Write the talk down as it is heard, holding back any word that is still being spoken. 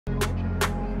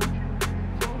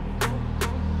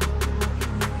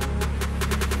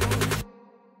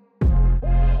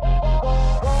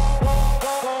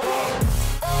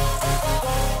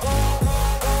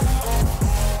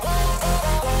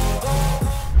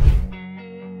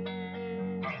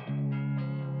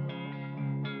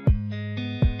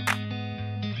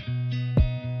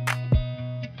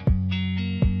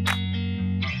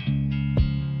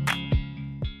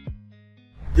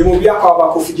You will be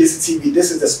about Kofy Jesse TV. This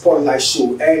is the Spotlight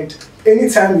Show, and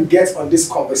anytime we get on this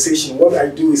conversation, what I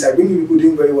do is I bring you people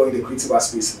doing very well in the creative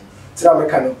space. So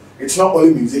it's not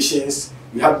only musicians,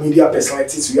 we have media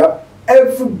personalities, we have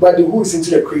everybody who is into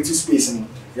the creative space.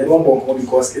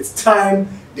 Because it's time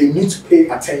they need to pay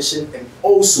attention and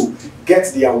also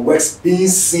get their works being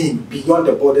seen beyond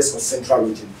the borders of Central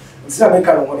Region.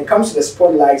 When it comes to the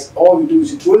spotlights, all we do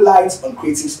is you throw lights on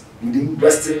creatives within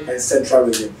Western and Central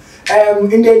Region. In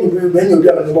the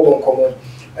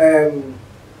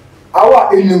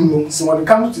our enemy, so when it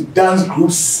comes to dance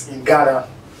groups in Ghana,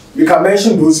 we can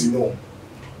mention those you know.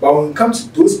 But when it comes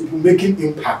to those people making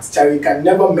impact, we can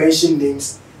never mention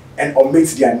names and omit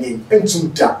their name.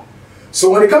 So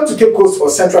when it comes to Cape Coast or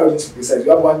Central Region, to be precise, we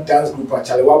have one dance group at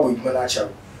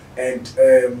and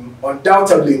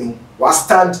undoubtedly, we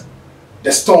stand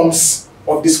the storms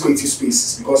of these creative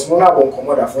spaces because when I won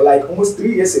Commodore for like almost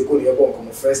 3 years ago,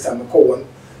 the first time I call one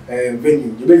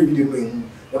venue, you really didn't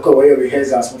where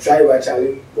rehearsals, we try to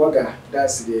actually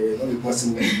that's the only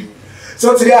person.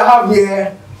 So today I have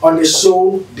here on the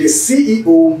show the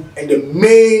CEO and the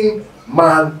main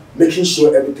man making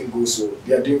sure everything goes well.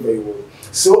 They are doing very well.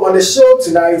 So on the show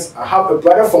tonight, I have a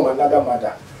brother from another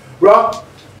mother. Bro,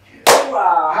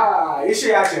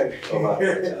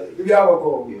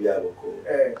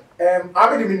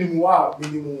 I'm the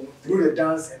minimum through the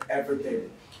dance and everything.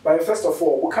 But first of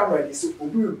all, what come ready? So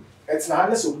it's not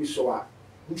unless we show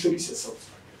introduce yourself.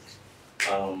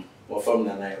 Well, from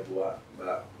Nana,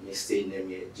 but my stage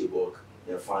name is JayBog,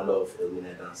 the founder of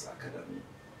Elmina Dance Academy.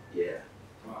 Yeah.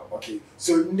 Wow, okay.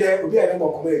 So there will be a name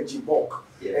of JayBog.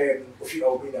 Yeah. Of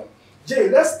Elmina. Jay,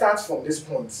 let's start from this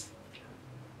point.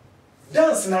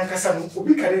 Dance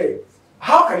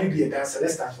how can you be a dancer?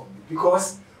 Let's start from you.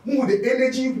 Because the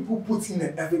energy people put in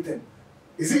and everything,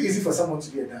 is it easy for someone to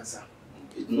be a dancer?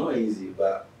 It's not easy,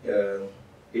 but even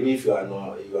if you are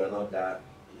not that,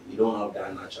 you don't have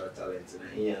that natural talent,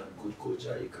 and you're a good coach,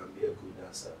 you can be a good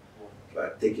dancer.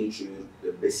 But taking through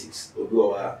the basics,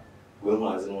 when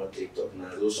was on TikTok now,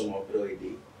 there's also more play.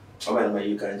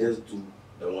 You can just do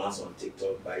the ones on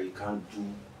TikTok, but you can't do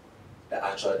the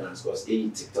actual dance because any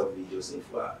TikTok videos in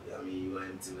for you are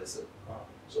empty vessel.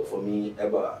 So for me,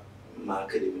 ever my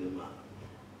academy, my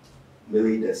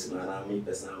leaders, and I mean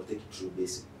personally, I'll take you through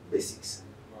basics.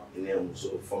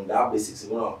 So from that basics,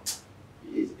 it's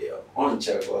on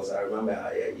check because I remember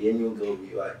a young girl,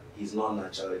 he's not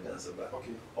naturally dancer, but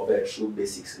over true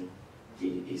basics,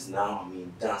 he is now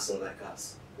dancing like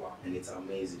us. Wow. And it's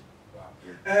amazing. Wow.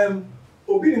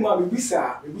 Obinima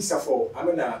Bibisa for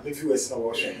maybe we're not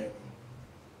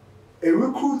a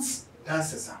recruit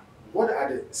dancers. What are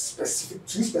the two specific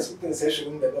things that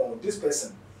you know this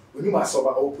person when you must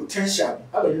or potential?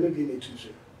 How do you maybe need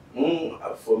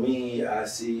to? For me, I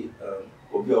see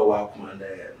Obiawa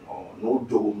commander no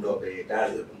dome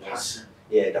that's the passion.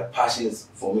 Yeah, the passion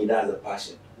for me, that's the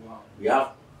passion. Wow. We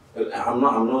have I'm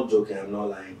not joking, I'm not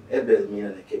lying. Elmina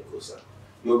and the Cape Coast.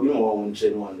 You'll be more on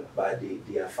train one, but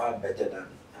they are far better than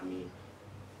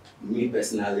me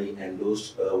personally and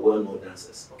those well-known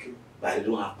dancers. Okay. But they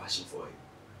don't have passion for it.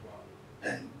 Wow.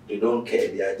 And they don't care,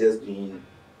 they are just doing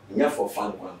it for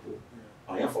fun,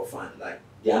 or for fun. Like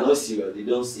they are not serious, they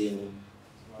don't see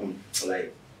any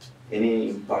like any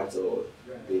impact or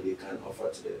they can offer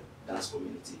to the dance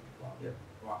community. Wow. Yeah.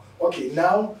 Wow. Okay,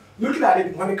 now looking at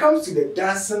it, when it comes to the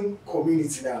dancing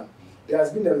community now, there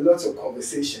has been a lot of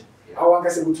conversation. I want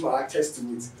to say to attest to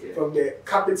it. From the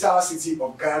capital city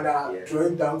of Ghana,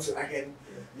 going down to again,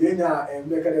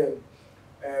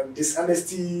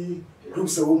 dishonesty,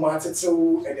 groups of women,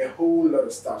 and a whole lot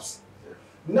of stuff.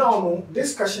 Now,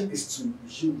 this question is to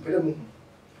you.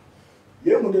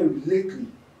 Lately,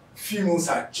 females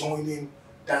are joining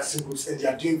dancing groups and they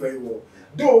are doing very well.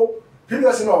 Though,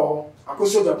 previously, I could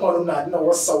show Japan, I didn't know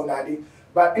what's so nadi,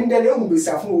 but in the name we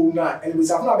say, and we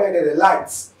say, the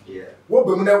lights. Yeah. What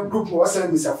women group was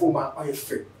selling with a former on your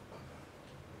feet.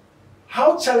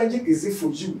 How challenging is it for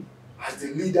you as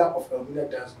the leader of Elmina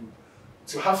dance group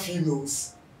to have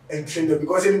females and train them?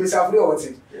 Because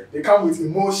they come with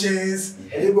emotions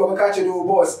and they go catch the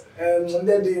boss and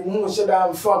then they move shut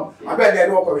down from. I bet they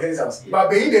don't come hands. But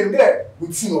being them there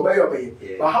with team obey your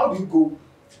pay. But how do you go?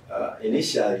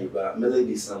 Initially, but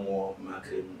melodies are more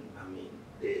marketing.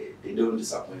 They don't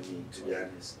disappoint me, to be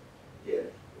honest. Yeah.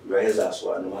 Rehearsals,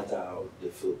 no matter how they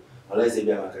feel, unless they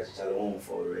be a home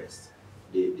for rest,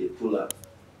 they pull up.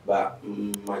 But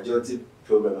majority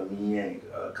problem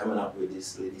coming up with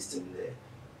this ladies team there.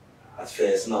 At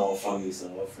first, now our families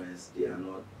and our friends, they are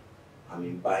not,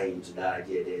 buying into that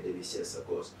idea. They're delicious, of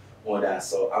course. What I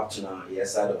saw up to now, he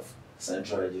side of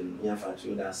Central region, me and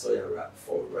family that saw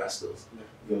for rascals.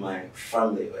 With my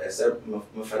family, except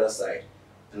my father's side,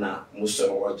 now most of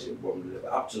them watching bomb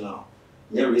up to now.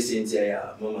 Never recent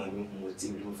year, Mama who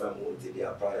TV, my family, they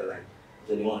are proud like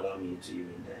they don't allow me to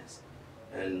even dance.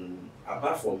 And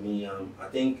apart from me, I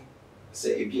think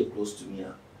say it be close to me.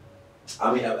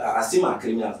 I mean, I see my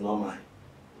criminals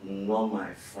not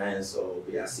my friends or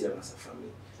I see them as a family.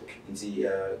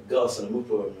 The girls and no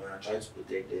problem. I try to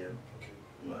protect them.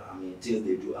 I mean, things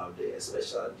they do out there,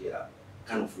 especially their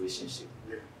kind of relationship.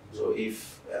 So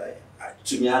if,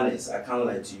 to be honest, I can't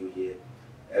lie to you here.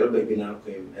 Everybody now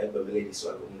came, everybody lady, so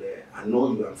I go there. I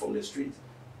know you, I'm from the street.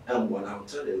 And when I'll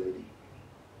tell the lady,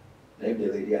 and if the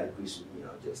lady agrees with me,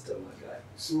 I'll just tell my guy.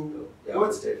 So, yeah,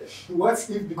 what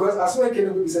if, because as soon as I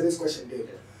came said this question there,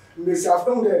 they say, I've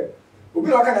found there, Obi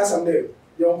no can answer there,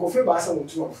 your uncle Fee Basa won't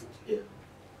do. Yeah.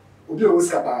 Obi always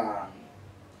kapa,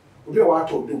 Obi what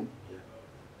to do.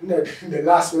 The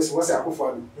last person was a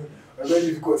Kofy. Very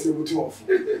difficult to able to offer.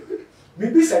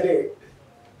 Maybe said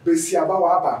Besi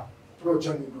Abawaba, Pro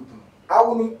Johnny Group. I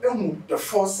will the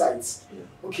four sides.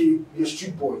 Okay, the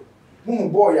street boy.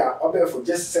 Mumu boy ya obe for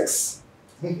just sex.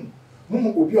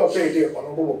 Mumu obi obe there on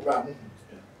obo bra.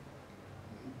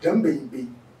 Dem be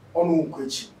onu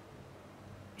nkwechi.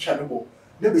 Chanabo.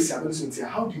 The Besi Abawaba,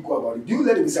 how do you go about it? Do you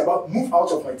let the Besi Abawaba move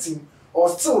out of my team, or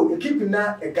still you keep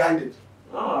now a guided?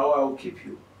 No, I will keep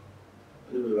you.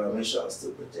 I make sure I'll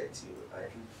still protect you.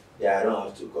 Yeah, I don't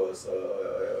have to cause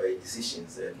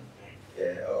decisions and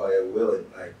or a will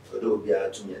like although be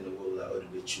a to me and will or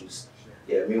we choose.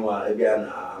 Yeah, meanwhile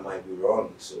I might be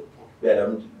wrong, so yeah,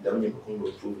 them you can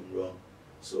go proven wrong.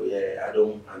 So yeah, I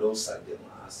don't sack them,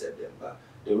 I accept them. But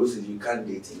the rules is you can't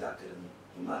date in the academy,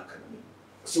 in my academy.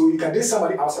 So you can date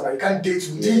somebody outside, but you can't date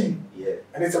within. Yeah.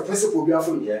 And it's a principle we are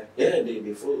following. Yeah,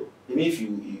 they follow. Even if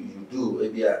you do,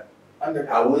 maybe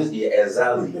I won't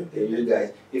exactly you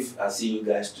guys. If I see you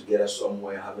guys together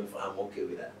somewhere having fun, I'm okay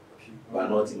with that. But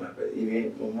not in my presence.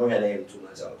 Even more than too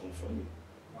much, I'll come from you.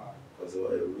 Because the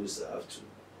rules I have to.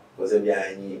 Because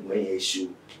when you issue,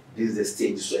 this is the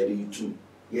stage so I do you too.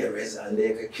 Yeah, rest and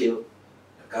they can kill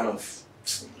a kind of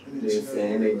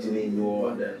energy in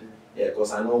you. Yeah,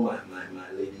 because I know my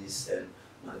ladies and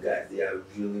my guys, they are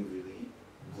really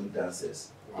good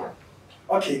dancers. Wow.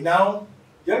 Yeah. Okay, now.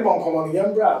 JayBog come on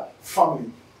Yambra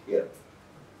family. Yeah.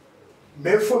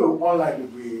 May follow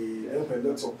online we have a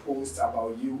lot of posts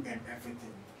about you and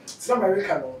everything. So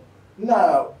American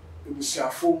now it was your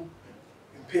phone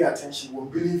and pay attention, will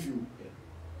believe you. Yeah.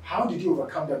 How did you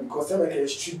overcome that? Because I'm like a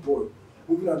street boy,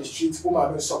 moving on the streets,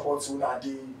 my support so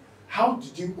how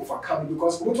did you overcome it?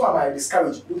 Because both am I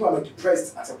discouraged, both am I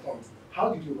depressed at a point.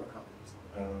 How did you overcome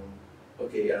it?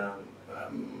 Okay,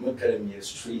 I'm not telling me a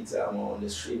street. I'm on the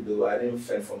street though. I didn't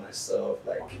fend for myself.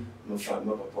 Like my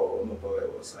papa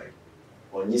was like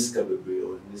on this cabin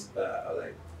on this bar.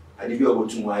 Like I didn't go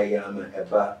to my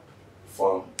eba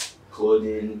from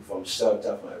clothing, from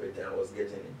shelter, from everything. I was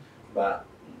getting it. But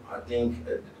I think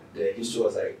the history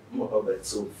was like my papa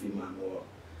so female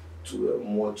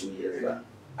more 2 years. But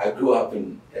I grew up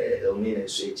in Elmina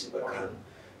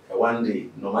but one day,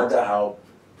 no matter how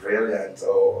brilliant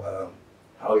or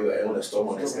how you are on the storm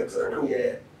on the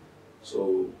yeah.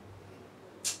 So,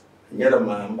 yeah,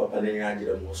 my papa and did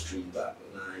the most street, but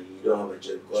nah, you don't have a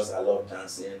job because I love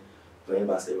dancing, playing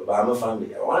basketball. But I'm a family.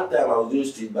 One time I was doing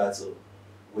street battle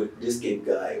with this Cape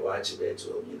guy, watch it to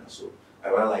Elmina. So I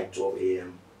ran like 12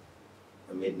 a.m.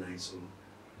 at midnight. So,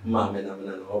 mom and I'm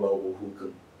an hook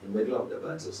in the middle of the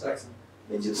battle. So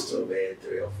I just 12 a.m.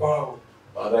 3 or 4. Wow.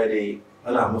 But already,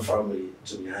 and I'm a family,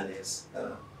 to be honest.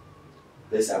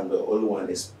 I'm the only one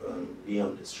that's being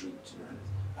on the street, to be honest.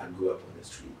 I grew up on the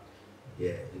street.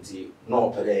 Yeah, until no,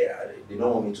 but they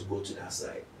don't want me to go to that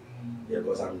side. Yeah,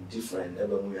 because I'm different. I'm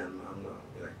not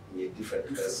like a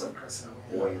different person.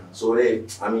 Yeah. So they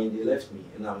left me,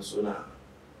 and I'm so now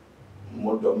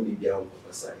more don't be on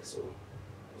the side. So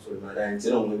my dad,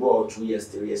 we go 2 years,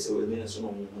 3 years, so we mean so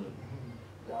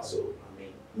no. So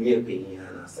me opinion,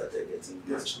 and I started getting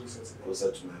much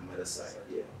closer to my mother's side.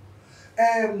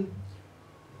 Yeah.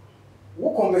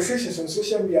 What conversations on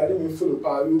social media don't mean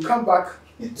follow? You come back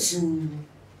to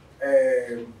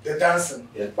the dancing,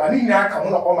 yeah. But now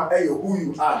come on who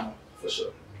you are. For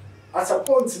sure. At a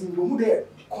point, when you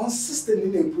consistent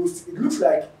in a post, it looks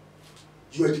like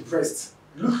you are depressed.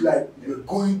 It looks like you are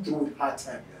going through a hard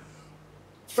time. Yeah.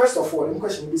 First of all, the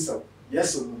question will be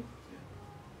yes or no.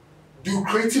 Yeah. Do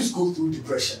creatives go through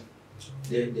depression?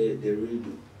 They really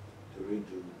do. They really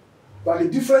do. But the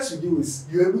difference with you is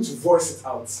you're able to voice it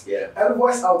out. Yeah. And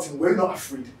voice out and we're not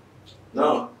afraid.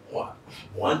 No,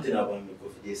 one thing about me,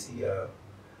 Kofy Jesse,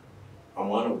 I'm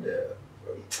one of the.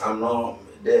 I'm not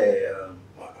there.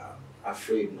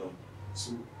 Afraid no.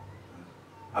 So,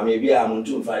 I maybe I'm on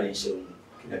too financial.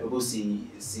 And people see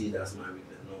it as my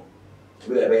weakness. No,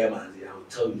 I will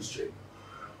tell you straight.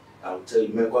 I will tell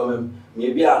you.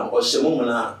 Maybe I'm or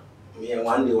shemuna. Me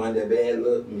one day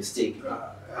be mistake.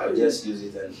 I'll just use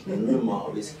it and remember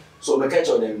all this. So I catch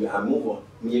on them and move on.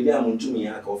 Maybe I'm on too many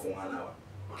for 1 hour.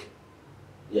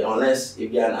 Yeah, unless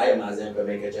if you're an I am as a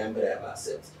make a jump, I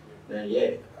accept. Then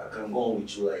yeah, I can go on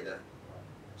with you like that.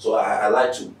 So I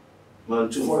like to.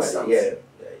 Yeah,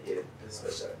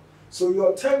 especially. So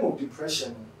your time of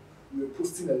depression, you were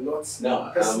posting a lot.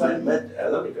 No, I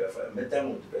love the graph. My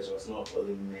time of depression was not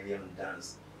only mainly on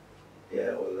dance.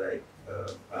 Yeah, it was like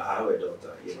I have a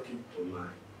daughter, yeah, with my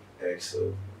ex.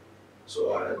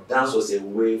 So dance was a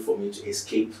way for me to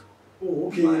escape. Oh,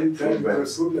 okay. My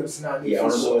problems now. Yeah,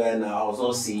 also and I was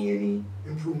not seeing any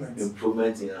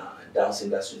improvement in dance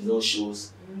industry, no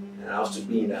shows, and I have to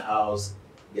be in the house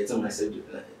getting myself.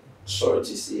 Sorry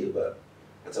to say, but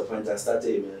at a point I started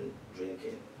even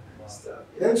drinking and stuff.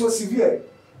 Yeah. Then it was severe.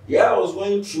 Yeah, I was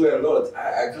going through a lot.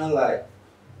 I can't lie.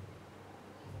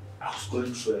 I was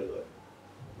going through a lot.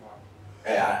 Wow.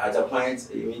 At a point,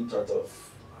 I even thought of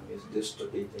this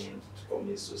stupid thing to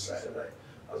commit suicide. Like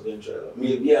I was going through a lot.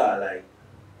 Maybe I like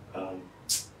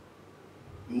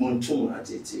Montum at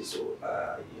it, so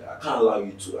I can't allow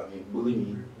you to. Bully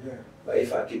me. Yeah. But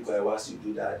if I keep quiet whilst you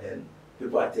do that, then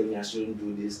people are telling me I shouldn't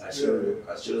do this, I shouldn't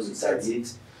retaliate.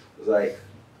 It's like,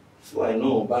 so I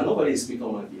know, but nobody is speaking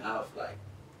on my behalf. Like,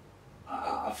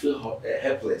 I feel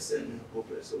helpless and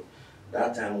hopeless. So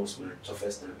that time was my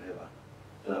toughest time ever.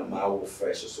 I was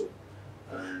fresh or so.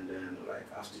 And then, like,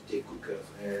 I have to take good care of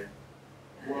her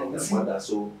and the mother.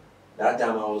 So that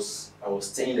time I was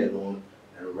staying alone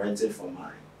and renting for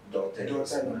my daughter.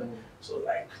 So,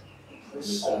 like,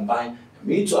 combined.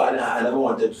 Me too, I never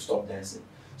wanted to stop dancing.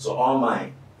 So all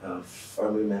my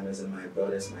family members and my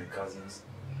brothers, my cousins,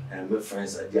 and my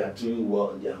friends, they are doing well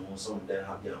on their own. Some of them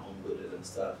have their own buildings and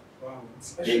stuff. Wow.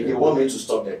 They want me to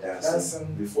stop the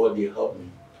dancing before they help me.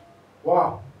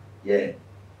 Wow. Yeah.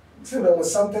 So there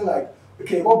was something like,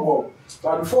 okay, Bob,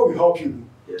 but before we help you,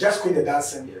 just quit the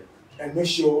dancing and make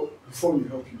sure before we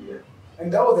help you. Yeah.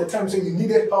 And that was the time so you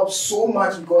needed help so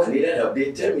much because I needed help.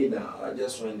 They tell me down. I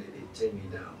just went there, they tell me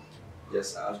down.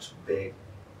 Just I have to beg.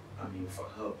 For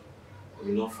help,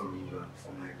 not for me, but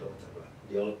for my daughter, but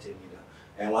they all take me down.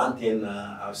 And one thing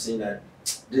I've seen that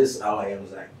this is how I am,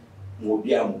 is like,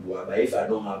 but if I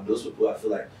don't have those people, I feel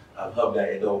like I've helped that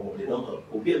they don't help.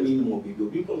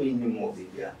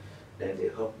 Then they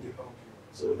help you.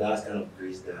 So that's kind of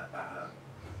grace that I have.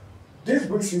 This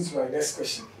brings me to my next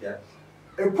question. Yeah.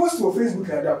 A post on Facebook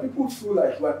like that, people feel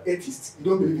like you are an atheist, you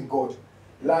don't believe in God.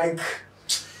 Like,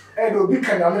 but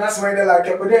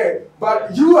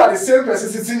you are the same person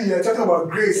sitting here talking about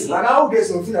grace, and how there's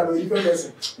something about a different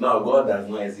person. No, God does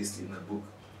not exist in a book.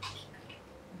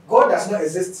 God does not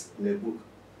exist in a book.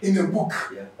 In a book?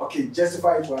 Yeah. Okay,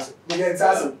 justify it to us. I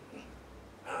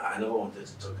never wanted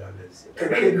to talk about this.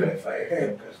 Let me clarify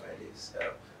this.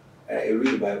 I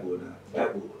read the Bible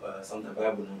now. Sometimes the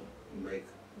Bible make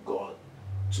God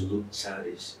to look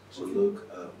childish, to look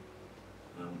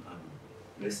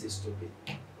let's say stupid.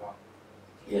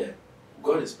 Yeah,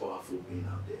 God is powerful being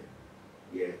out there.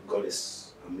 Yeah, God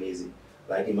is amazing.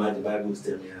 Like imagine the Bible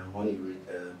tells me when you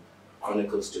read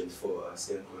Chronicles 24,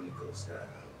 2 Chronicles,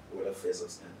 whatever first or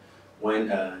second,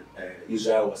 when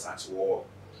Israel was at war,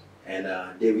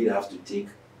 and David have to take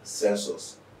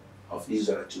census of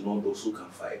Israel to know those who can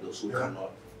fight, those who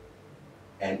cannot.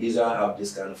 And Israel have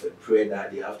this kind of a prayer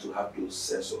that they have to have those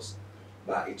census,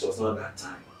 but it was not that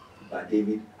time. But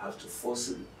David have to force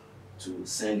him to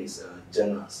send his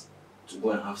generals to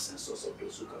go and have census of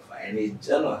those who can fight. And his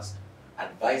generals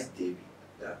advised David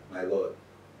that, my Lord,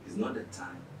 it's not the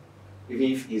time.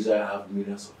 Even if Israel have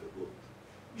millions of people,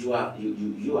 you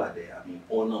are the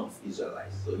owner of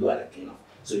Israelites, so you are the king of.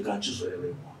 So you can choose whatever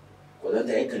you want. Because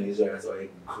that time Israelites are a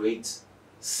great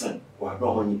son.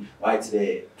 Why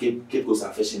today Cape Coast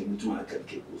are fishing to my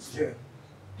Cape Coast. Yeah.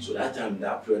 So that time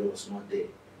that prayer was not there,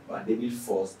 but David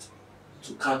forced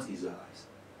to count Israelites.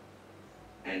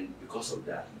 And because of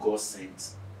that, God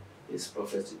sent his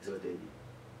prophet to tell David,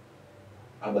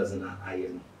 Abazana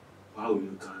Ayeno, how will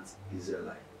you count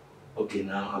Israelite? Okay,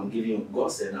 now I'm giving you,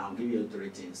 God said, now I'm giving you 3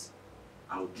 things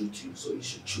I will do to you, so you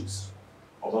should choose.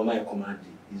 Obama commanded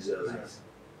the Israelites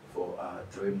for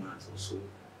 3 months or so.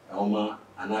 And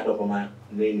another Obama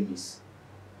enemies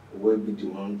will be the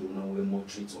one to know we more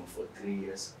treatment for 3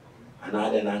 years.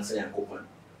 Another answer and coupon.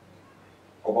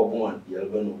 Obama you're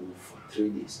going to for 3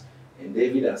 days. And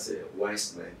David, as a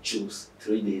wise man, chose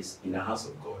 3 days in the house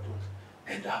of God.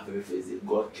 And that very first day,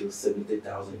 God killed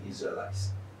 70,000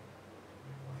 Israelites.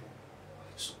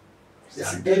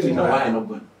 So, David, why not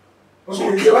going?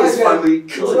 So kill his family,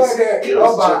 kill his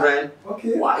children.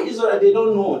 Okay. Why Israel? They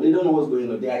don't know. They don't know what's going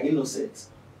on. They are innocent.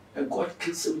 And God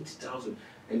killed 70,000.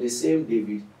 And the same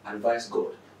David advised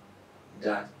God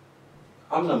that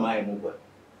I'm not my mobile.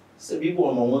 So people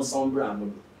are one somber.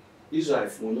 Israel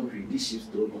will not read. These ships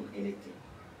don't know anything.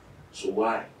 So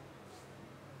why?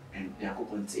 And they are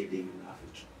going to say David not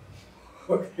it.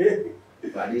 Okay.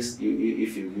 But this,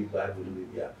 if you read Bible,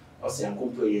 maybe I'll say I'm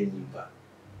going to pray in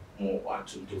more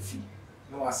watching to feed.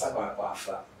 No, I said,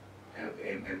 a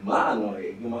man or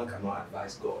a human cannot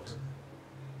advise God.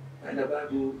 And the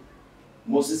Bible,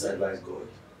 Moses advised God,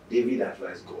 David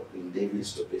advised God. In David's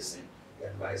stupid sin, he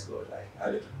advised God.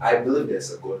 I believe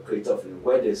there's a God, creator of the world.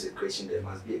 Where there's a creation, there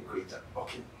must be a creator.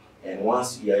 Okay. And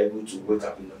once you are able to wake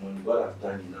up in the morning, God has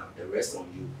done enough. The rest on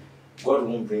you. God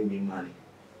won't bring me money.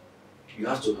 You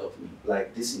have to help me.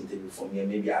 Like this interview for me,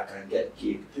 maybe I can get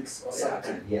gig. I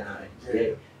can, yeah.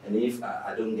 And if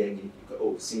I don't get gig, you go,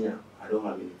 oh, senior, I don't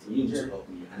have anything. You need to help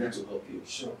me. I need to help you.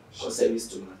 Sure. Because service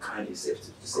to mankind is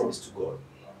service to God.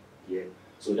 Yeah.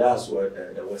 So that's what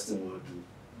the Western world do.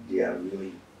 They are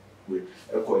really with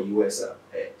US,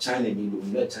 China,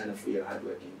 not China for your hard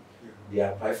working. They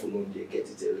apply for loan, they get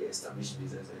it early, establish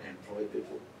business and employ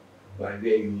people. But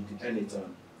where you depend it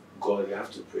on God, you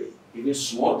have to pray. Even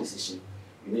small decision,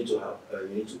 you need to have,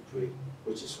 you need to pray,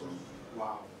 which is wrong.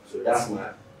 Wow. So that's my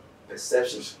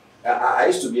perception. I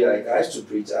used to be like, I used to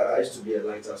preach, I used to be a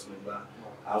lighthouse member.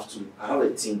 I have a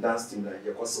team, dance team that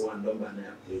one number and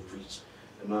I preach.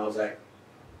 And I was like,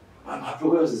 my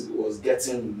program was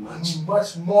getting much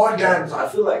more than. So I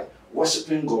feel like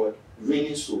worshiping God,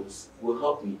 winning souls will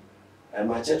help me. And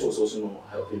my church was also not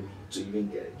helping me to even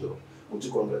get a job. We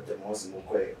took on the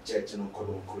church and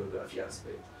choreography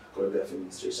aspect, choreography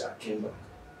administration. I came back.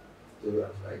 So I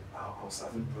was like, I was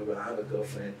having a problem. I have a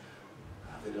girlfriend,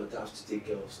 I have a daughter, I have to take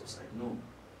care of. So I was like, no.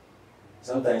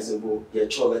 Sometimes they go, yeah,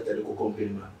 sure, let the company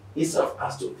man. Instead of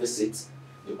us to visit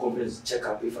the company to check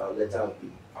up if our letter will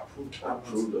be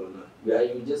approved or not. We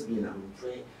are just being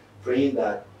praying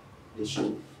that they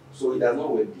should. So it does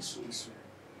not work this way.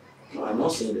 No, I'm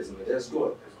not saying there's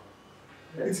God.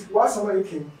 It's why somebody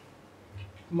came.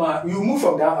 You move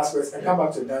from that aspect and come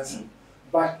back to dancing.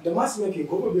 But the mass making,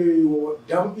 go be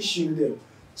damn issue in them.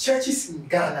 Churches in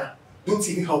Ghana don't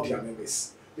even help their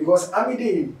members. Because I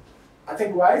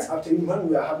think right after when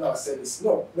we are having our service,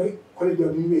 no,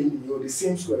 the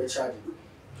same school they charge you.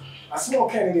 A small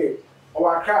candidate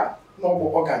or a crowd, no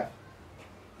organ.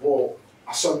 Or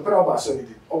a son, but over a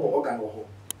son, over organ or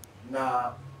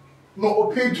now.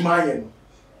 No, paid my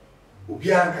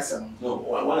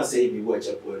no, I want to say if you watch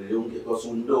a poor, they don't get because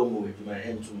we don't move to my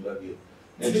hand to Babio.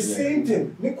 It's the same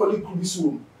thing. Nicolai could be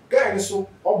so. Guy so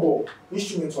obo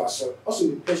instrument was also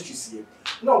the pastries here.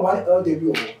 No one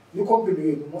LW, the company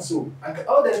you must so. And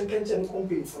all the intention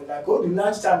company for that go the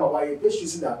lunch time about your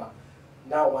pastries in that.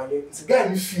 Now one it's a guy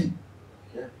you fee.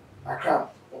 Yeah. A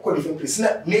crap or different place.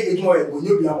 Not near it more when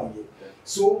you be on you.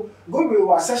 So go be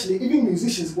was actually even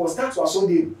musicians was start to also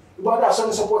they about that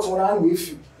song support one with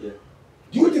you. Yeah.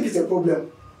 Do you think it's a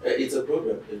problem? It's a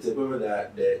problem. It's a problem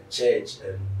that the church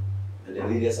and the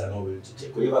leaders are not willing to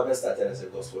take. Koyeba started as a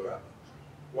gospel rapper.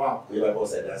 Wow. Koyeba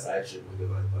was a dance actually.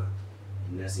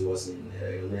 He was in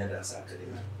Elmina Dance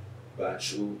Academy. But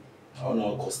through I don't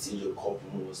know studio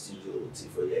couple studio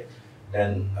for yeah.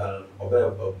 Then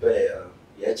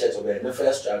yeah church the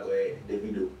first track the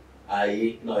video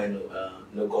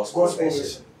no gospel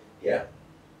version. Yeah.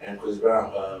 And Chris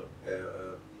Brown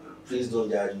Please Don't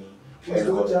Judge Me.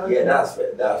 Yeah,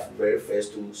 that's very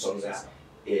first two songs that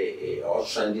all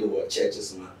trendy or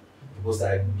churches man. People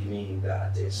start giving him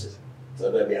that attention.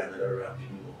 So there'll be another rap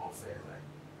more unfair. Like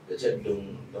the church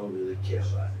don't really care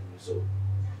about him. So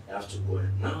you have to go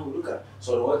in. Now look at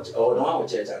so the one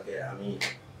church I mean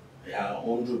our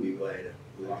own group people either.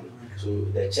 So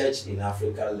the church in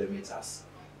Africa limits us.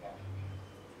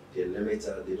 They limit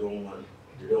us, they don't want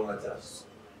us.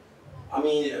 I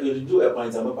mean, you do a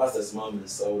point, I'm a pastor's mom and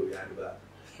so we had about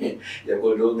you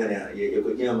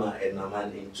could hear my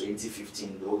man in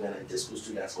 2015, the organized school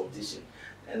students competition.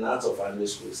 And out of 100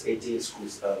 schools, 88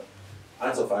 schools,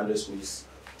 out of 100 schools,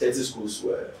 30 schools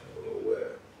were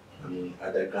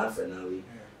at the grand finale,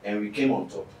 and we came on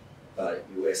top.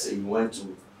 We went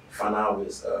to final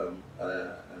with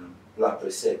La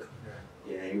Presec,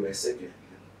 yeah, you were second.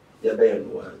 Yeah,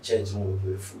 but church more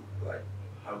with food, like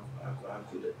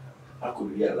how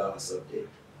could we allow ourselves there?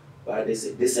 But they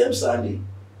said the same Sunday,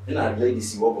 in our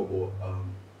ladies walk about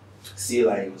sea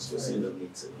lions was in the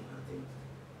meeting, I think.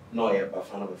 No, yeah,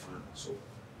 Bafana. So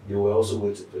they were also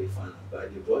going to pray final,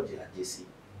 but they brought their JC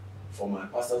for my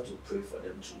pastor to pray for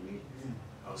them to read.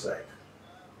 I was like,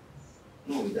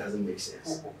 no, it doesn't make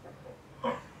sense.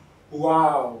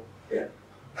 Wow. Yeah.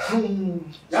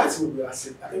 That's what we are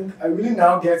saying. I think I really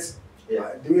now get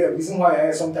the reason why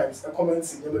I sometimes a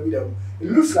comment in maybe them.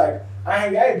 It looks like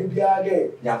I do be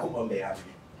again.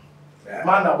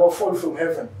 Man about fall from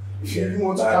heaven. If you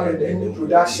want to come and do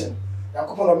production, a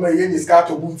couple of my is got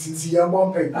to boots in see young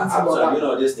one pay. You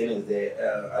know, this thing is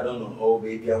there. I don't know. Oh,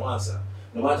 baby, I'm answer.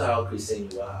 No matter how Christian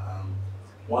you are,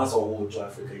 once or go to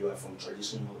Africa, you are from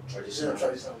traditional.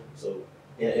 So,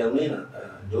 yeah, Elmina,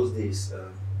 those days,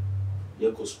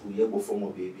 you go school, you go from a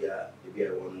baby, I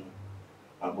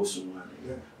want to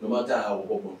no matter how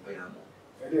open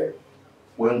piano.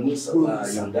 When we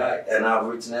survive, you die, and I've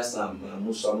written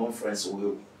some friends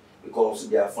will because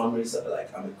their families are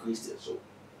like, I'm a Christian, so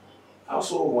I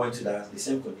also went to that the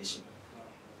same condition.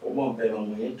 One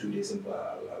payment 2 days in I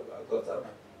got out.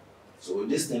 So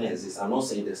this thing exists. I'm not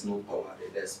saying there's no power.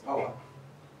 There's power.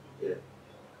 Yeah.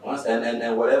 Once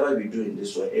and whatever we do in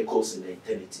this way echoes in the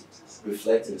eternity,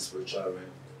 reflects in the spiritual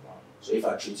realm. So if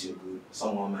I treat you good,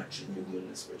 someone might treat me good in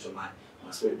the spiritual. My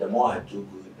spirit. The more I do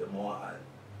good, the more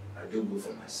I do good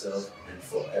for myself and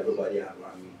for everybody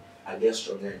around me. I get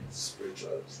stronger in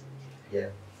spirituality. Yeah.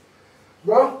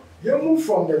 Well, you move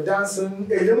from the dancing,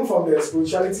 you move from the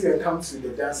spirituality and come to the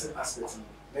dancing aspect.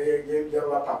 You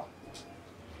wrap up.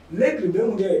 Lately,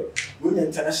 when you're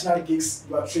international gigs,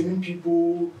 you are training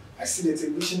people. I see the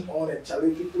television on and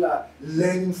Charlie, people are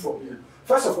learning from you.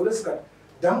 First of all, let's look at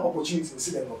damn opportunities. We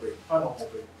see them open.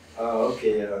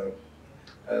 Okay.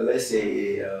 Let's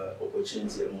say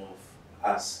opportunity among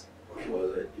us.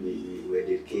 Well, we were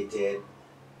dedicated,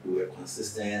 we were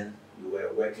consistent, we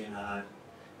were working hard.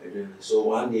 So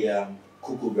one day,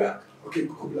 Cuckoo Black. Okay,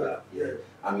 Cuckoo Black. Yeah.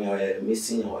 I mean,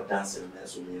 missing or dancing, and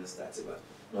that's when we started, but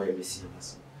not missing.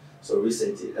 So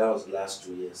recently, that was the last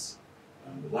 2 years.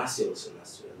 Last year,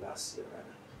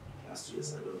 rather. Last 2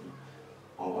 years, I don't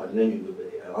know. And then we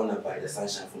were honored by the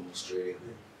Sunshine from Australia.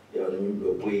 Yeah, we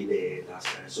were way there last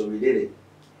time. So we did it.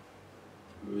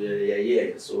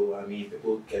 Yeah. So I mean,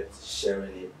 people kept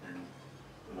sharing it,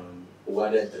 and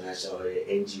Wada International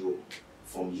NGO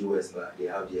from US, but they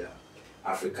have their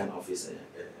African office in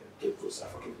Cape Coast,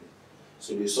 Africa.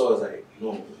 So they saw us like,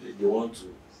 no, they want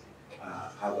to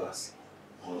have us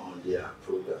on their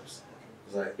programs.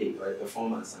 It's like, hey,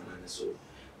 performance and so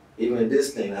even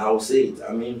this thing, I'll say it.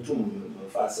 I mean, too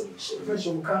fast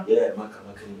yeah,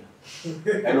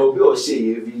 and I'll be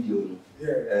share a video.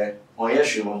 Yeah. On your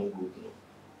show, good.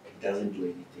 It doesn't do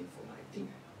anything for my team.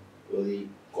 Only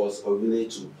because I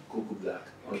relate to Cuckoo Black.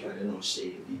 I don't share a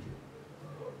video.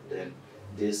 Then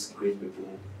these great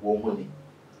people want money.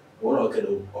 One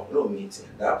of meeting.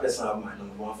 That person have my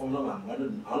number. One from number.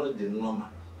 One the number.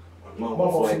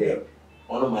 One for them.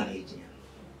 One managing.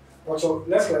 But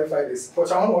let's clarify this.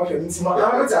 But I want to work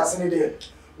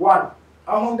one,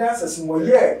 I want dancers in 1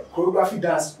 year choreography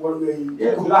dance. What we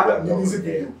Black music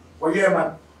video. 1 year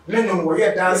man. No, 1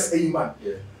 year dance a man.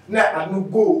 Now I no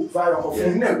go viral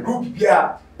for no group.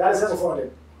 Yeah, that is just for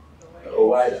them. Oh,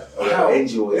 why?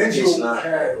 NGO.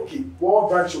 Okay. What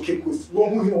branch of Cape Coast?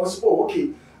 One who was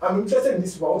okay. I'm interested in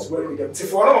this people. I want to work with them. Say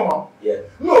for no, yeah.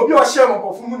 No, you are sharing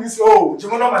of whom is oh,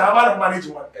 Jimona man, I'm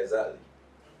management. Exactly.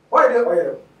 Why they?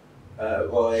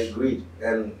 Well, I agreed,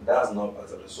 and that's not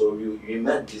part of it. So we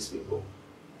met these people.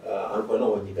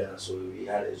 And so we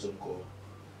had a Zoom call.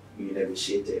 We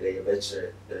negotiated a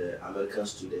better American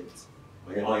students,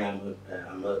 American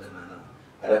and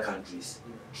other countries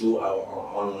through our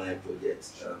online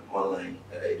projects, online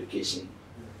education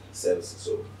services.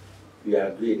 So we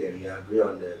agreed, and we agreed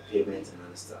on the payment and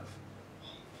other stuff.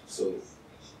 So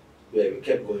yeah, we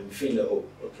kept going. We feel oh,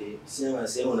 okay, is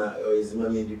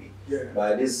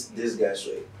but these guys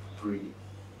were greedy.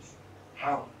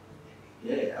 How?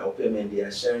 Yeah, our payment, they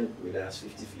are sharing with us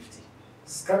 50-50.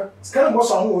 It's kind of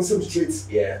what's on straight.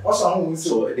 Yeah. Also,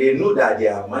 so they know that they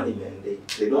have money, man.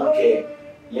 They don't care.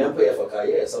 You pay for car,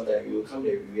 yeah, sometimes you will come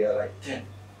there, we are like 10.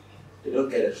 They don't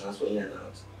care the transfer in and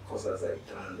out. Cost us like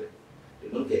 300. They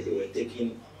don't care. They were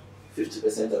taking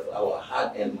 50% of our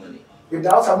hard-earned money.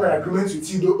 Without having an agreement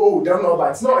with you, oh, don't know,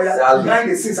 but it's not exactly.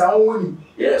 Behind the scenes, I don't want you.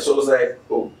 Yeah, so it was like,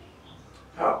 oh,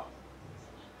 how?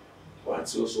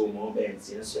 What's also more bands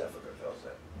in South Africa? I was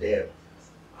like, damn,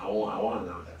 I want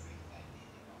now that.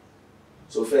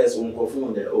 So first, when we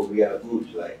confirmed that, oh, we are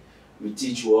good, like, we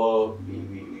teach well,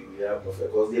 we are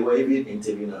perfect, because they were even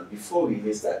interviewing us before we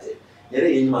even started. Yeah,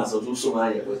 they didn't so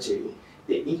many about you.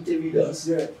 They interviewed us.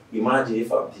 Yeah. Imagine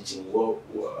if I'm teaching,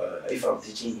 if I'm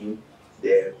teaching him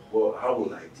there, how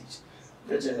will I teach?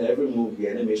 Imagine every move,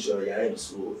 and make sure you're in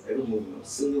slow. Every movement,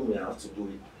 single me, I have to do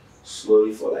it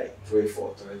slowly for like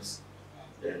 3-4 times,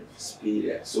 then speed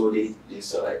it. So they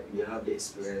saw like we have the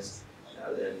experience,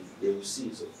 and then they will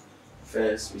see. So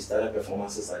first we started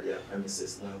performances at their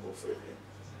premises, now go for it.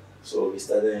 So we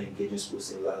started engaging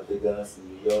schools in Las Vegas,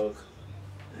 New York,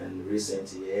 and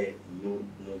recently in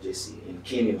New Jersey, in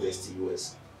King University,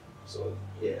 US. So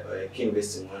yeah, King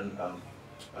University one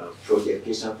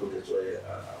education project where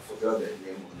I forgot the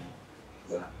name on it,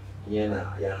 but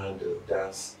I handle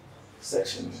dance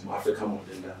section, African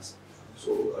modern dance.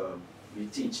 So we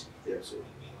teach there. So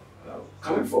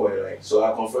coming forward, like so,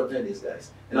 I confronted these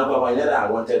guys, and I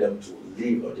wanted them to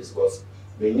leave on this because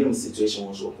the new situation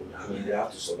was open. I mean, they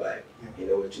have to survive. In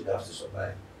the way they have to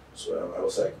survive. So I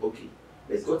was like, okay,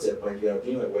 let's go to a point where I'm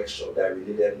doing a workshop that we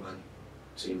needed money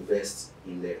to invest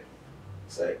in there.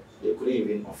 It's like they couldn't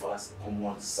even offer us a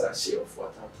common sachet of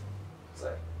water. It's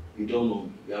like, you don't know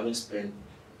me, you haven't spent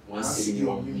one city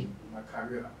on me. My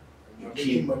career. You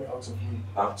keep money out of me.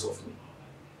 Out of me.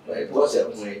 But it got to a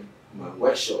point, my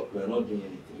workshop, we are not doing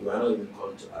anything. You are not even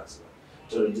coming to us.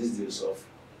 So in this deals of,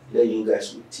 then you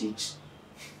guys will teach.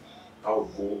 I will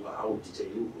go, I will teach,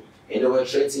 and you go. And they were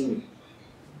threatening me.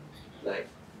 Like,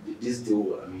 this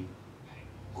deal, I mean,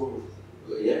 go.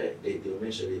 Yeah, they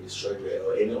mentioned they destroyed it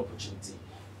or any opportunity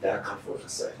that come from the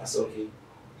side. I said, okay,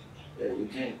 yeah, you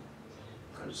can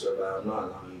destroy, but I'm not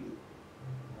allowing you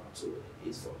to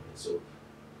eat from it. So,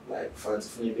 like,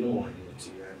 funny, been more to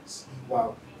be honest.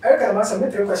 Wow. Eric, I'm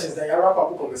asking 3 questions, then I wrap up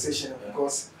the conversation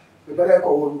because we better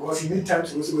call because you need time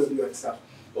to also do your stuff.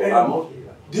 Oh, I'm okay.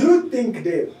 Do you think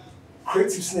the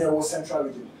creative snare was central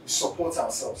region support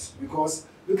ourselves? Because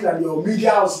looking at your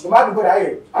media house, no matter what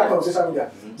I on social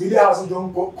media, media houses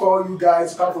don't call you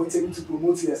guys to come for interview to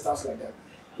promote you and stuff like that.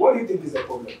 What do you think is the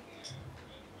problem?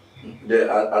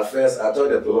 At first, I thought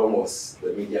the problem was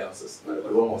the media houses, but the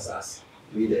problem was us.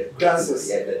 We the dancers.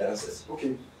 Yeah, the dancers.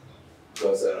 Okay.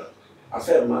 Because I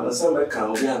felt, man, somebody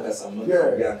can be anchor someone,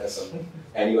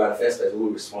 and you are the first person who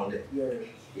responded.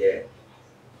 Yeah.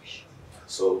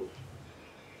 So,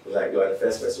 like, you are the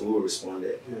first person who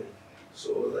responded. Yeah.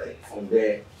 So, like, from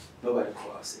there, nobody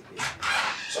called us again.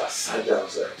 So I sat down, I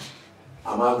was like,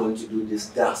 am I going to do this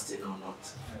dance thing or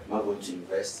not? Am I going to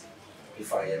invest?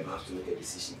 If I am, I have to make a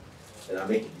decision. Then I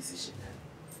make a decision.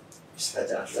 I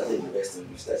started investing,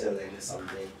 we started learning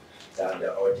something that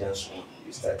the audience want.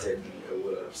 We started doing a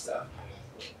whole lot of stuff.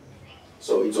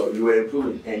 So we were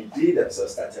improving, and they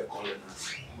themselves started calling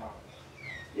us.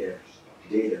 Yeah,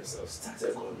 they themselves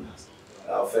started calling us.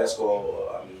 Our first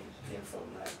call, came from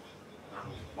like,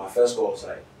 my first call was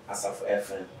like Asaf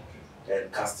FM,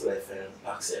 then Castle FM,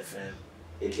 Pax FM,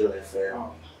 Eagle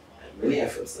FM, and many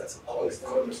FMs started calling.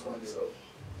 So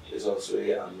it's also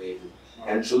really amazing.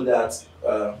 And through that,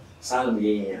 San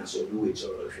and so do each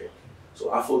other.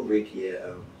 So Afro Break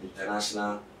here,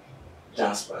 international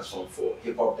dance platform for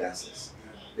hip hop dancers.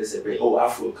 They say,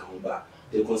 Afro come back.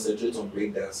 They concentrate on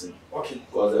break dancing. Okay.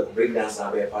 Because the break dancing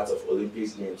are a part of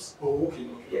Olympics games. Oh, okay.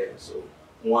 Yeah. So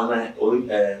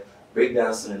break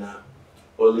dancing and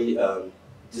only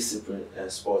discipline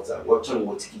sports are working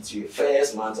with tickets.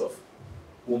 First month of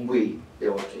Umwe,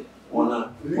 they're working.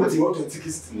 What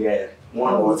tickets? Yeah.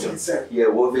 What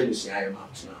venues I am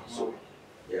up to now. So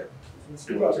yeah.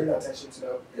 People are paying attention to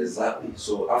that. Exactly.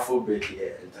 So Afro Break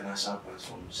here, international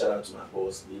platform. Shout out to my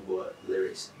boss, JayBog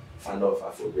Lyrics, founder of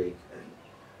Afro Break. And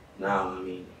now,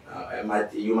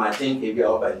 you might think maybe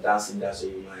I'll be dancing that, so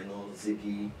you might know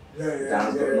Ziggy,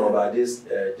 dance, but no, but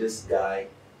this guy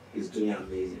is doing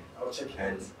amazing. I'll check him.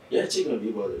 And yeah, check on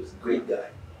JayBog. He's a great guy.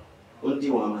 Only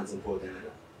one man's important.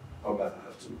 How about I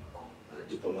have to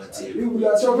diplomatic.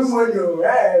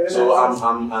 So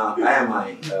I am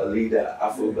my leader,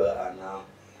 Afroba, and now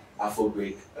Afro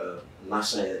Break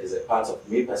National is a part of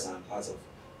me personally. I'm part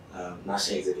of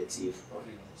National Executive.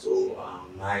 So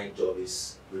my job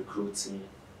is recruiting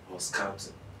or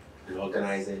scouting and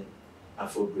organizing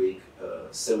Afro Break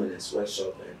seminars,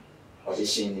 workshop, and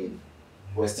auditioning in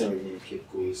Western Region, Cape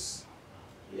Coast.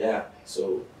 Yeah.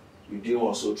 So we do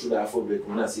also through the Afro Break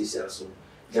so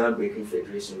Ghana Breaking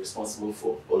Federation responsible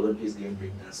for Olympics game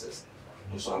break dancers.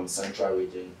 Also, I'm Central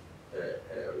Region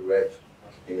rep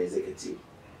and executive.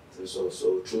 So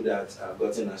through that, I've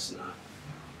gotten national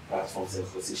platforms and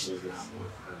positions now.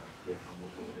 I'm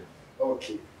working with it.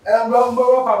 Okay. Well,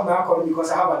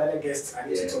 because I have another guest I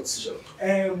need to talk to. Sure.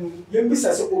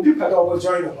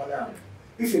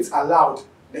 If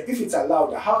it's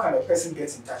allowed, how can a person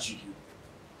get in touch with you?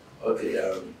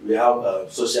 Okay. We have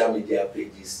social media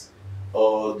pages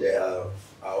all the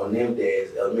our name there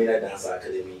is Elmina Dance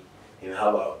Academy. And we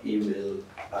have our email,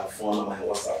 our phone number, and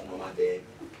WhatsApp number there.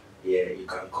 Yeah, you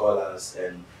can call us,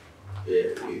 and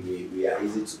we are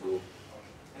easy to go.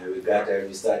 And we got there.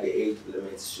 We start the age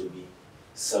limit should be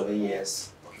 7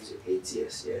 years to 8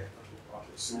 years. Yeah.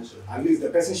 Okay. So at least the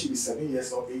person should be 7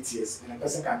 years or 8 years, and the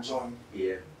person can join.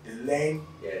 Yeah. The lane.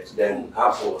 Yeah. Then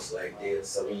apples like they're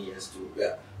 7 years too.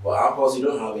 Yeah. But apples you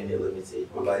don't have any limit age,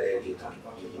 provided you can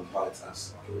impart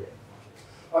us.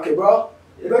 Okay, bro.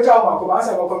 You don't tell me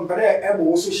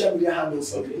about social media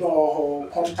handles, no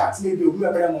contacts. Maybe you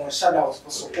will have more shout outs for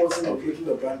supporting and creating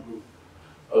the brand group.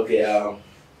 Okay,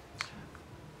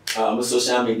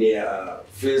 social media,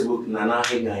 Facebook, Nana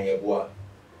Hega Yeboa,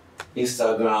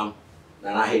 Instagram,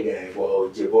 Nana Hega Yeboa,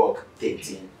 JayBog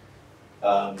 13.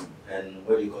 And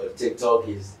what do you call it? TikTok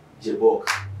is JayBog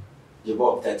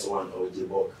 31 or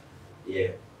JayBog.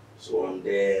 Yeah. So I'm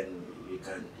there, and you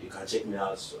can check me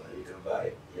out, so you can buy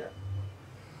it. Yeah.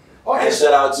 Okay. And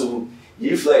shout out to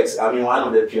Flex. I mean, one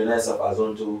of the pioneers of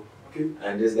Azonto. Okay.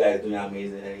 And this guy is doing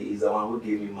amazing, and he's the one who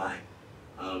gave me my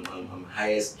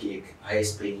highest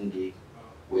paying gig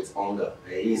with Onga.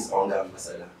 He's Onga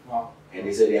ambassador. Wow. And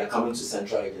they said they are coming to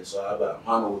Central Region, so I have a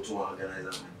man or two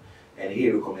organizers, and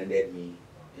he recommended me.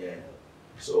 Yeah.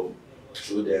 So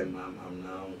through them, I'm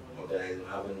now organizing,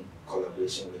 having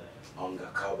collaboration with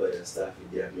Onga, Cowbird and stuff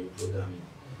with their main program in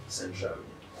Central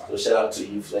Region. So shout out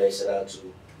to Flex, shout out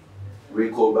to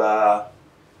Ricoba,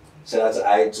 shout out to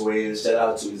I-Twins, shout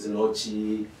out to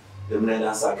Izinochi, the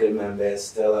Elmina Sacred members,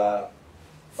 Stella,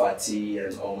 Fatih,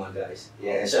 and all my guys.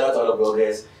 Yeah, and shout out to all the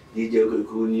bloggers, DJ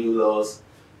Kuku, New Laws,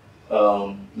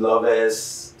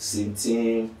 Lovers, Sim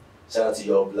Team, shout out to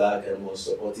your black and most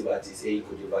supportive artists, A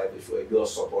Could You Vibe before you're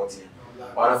supporting.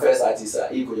 One of the first artists,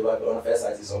 E Could You Vibe, one of the first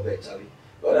artists of Charlie.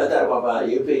 But that time, Papa,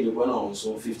 you paid you on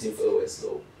so 15 followers,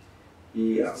 so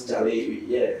Charlie,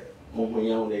 yeah. We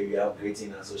are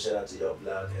upgrading, and so shout out to your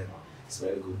blog, and it's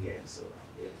very good game. So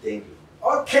yeah, thank you.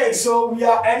 Okay, so we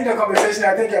are ending the conversation.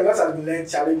 I think a lot has been learned,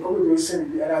 Charlie. Probably will same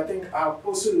with you, and I think I've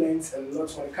also learned a lot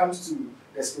when it comes to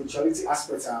the spirituality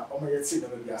aspect.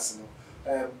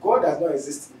 God does not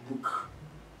exist in book,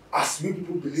 as we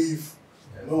people believe.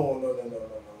 No.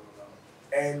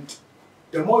 And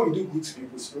the more you do good to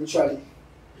people spiritually,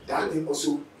 that thing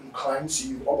also inclines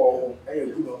you.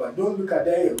 But don't look at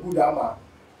that good armor.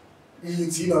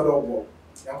 It's another world.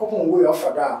 Way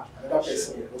offer that another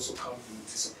person will also come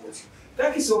to support you.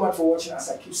 Thank you so much for watching. As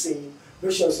I keep saying,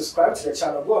 make sure you subscribe to the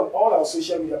channel. Go on all our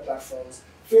social media platforms: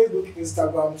 Facebook,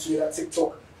 Instagram, Twitter,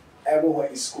 TikTok. Everywhere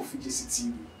is Kofy Jesse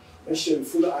TV. Make sure you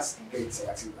follow us and get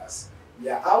interactive with us. We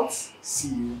are out. See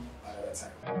you another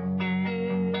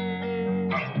time.